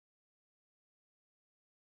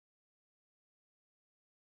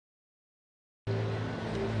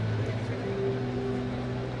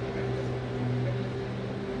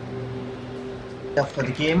For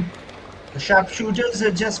the game. The Sharpshooters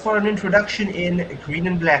are just for an introduction in green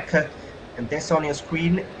and black, and this on your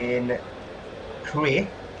screen in grey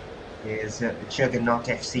is Juggernaut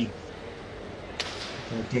FC.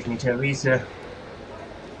 Dignitaries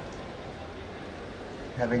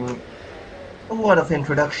having a word of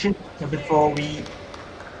introduction before we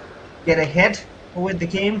get ahead with the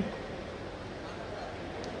game.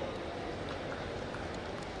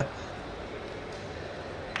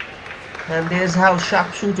 And there's how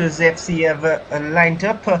Sharpshooters FC have lined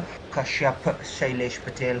up. Kashyap, Shailesh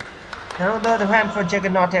Patel. And on the other hand, for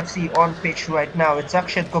Juggernaut FC on pitch right now, it's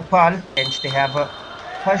Akshat Gopal. Bench they have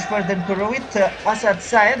Harshvardhan Purohit, Asad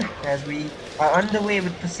Syed, as we are underway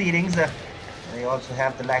with proceedings. They also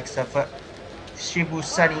have the likes of Shibu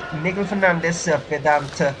Sunny, Miguel Fernandez,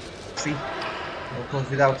 Vedant. See, of course,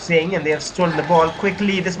 without saying, and they have stolen the ball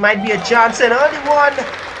quickly. This might be a chance, an early one,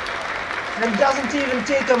 and doesn't even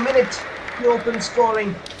take a minute to open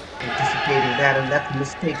scoring. Anticipating that, and that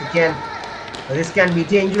mistake again. But this can be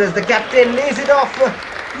dangerous. The captain lays it off.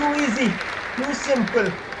 Too easy, too simple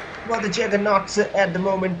for the Juggernauts at the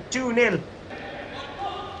moment. 2-0.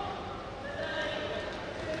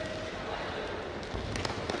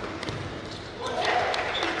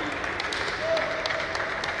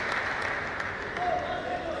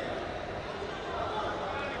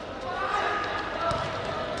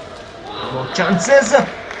 More chances.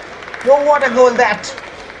 No, what a goal that!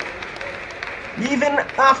 Even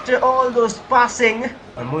after all those passing,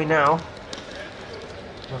 Amui now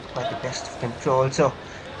not quite the best of control. So,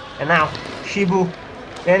 and now Shibu,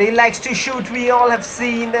 and he likes to shoot. We all have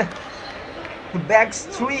seen the bags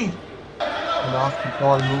 3. And off the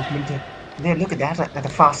ball movement. There, look at that at the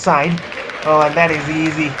far side. Oh, and that is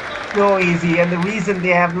easy, so easy. And the reason they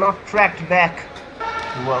have not tracked back,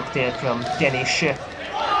 work there from Danish.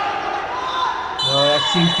 Oh, that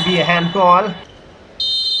seems to be a handball.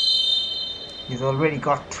 He's already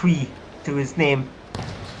got 3 to his name.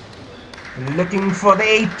 Looking for the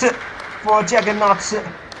 8 for Juggernauts.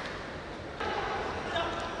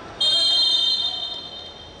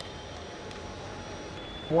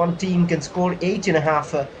 One team can score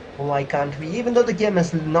 8.5. Why can't we? Even though the game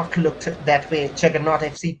has not looked that way, Juggernaut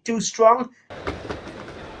FC too strong.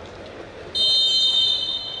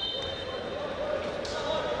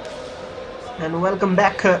 And welcome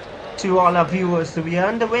back to all our viewers. We are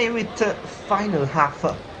underway with the final half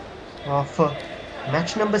of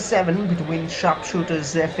match number 7 between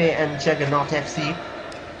Sharpshooters FA and Juggernaut FC.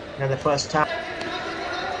 And the first half.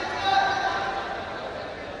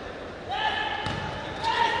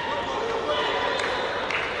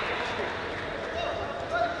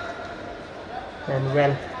 And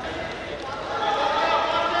well,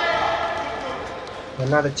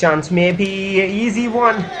 another chance, maybe easy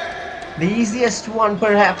one. The easiest one,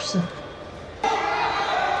 perhaps.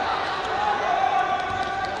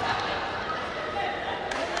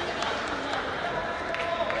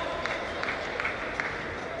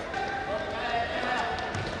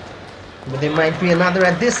 But there might be another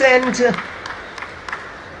at this end.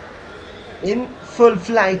 In full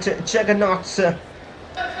flight, Juggernauts. The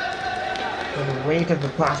weight of the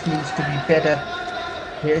pass needs to be better.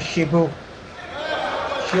 Here's Shibu.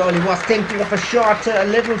 Surely was thinking of a shot, a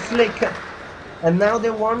little flick, and now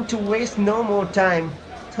they want to waste no more time.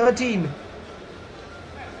 13.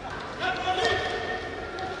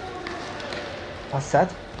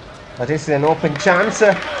 Assad, but this is an open chance.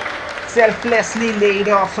 Selflessly laid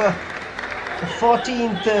off.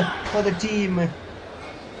 14th for the team. And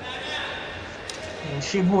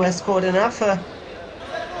Shibu has scored enough.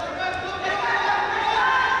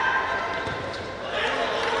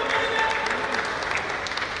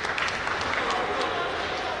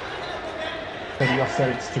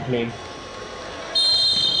 Yourselves to blame.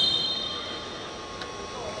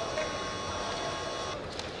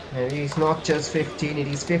 And it is not just 15, it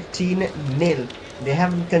is 15-0. They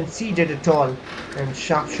haven't conceded at all, and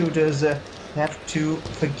Sharpshooters have to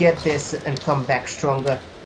forget this and come back stronger.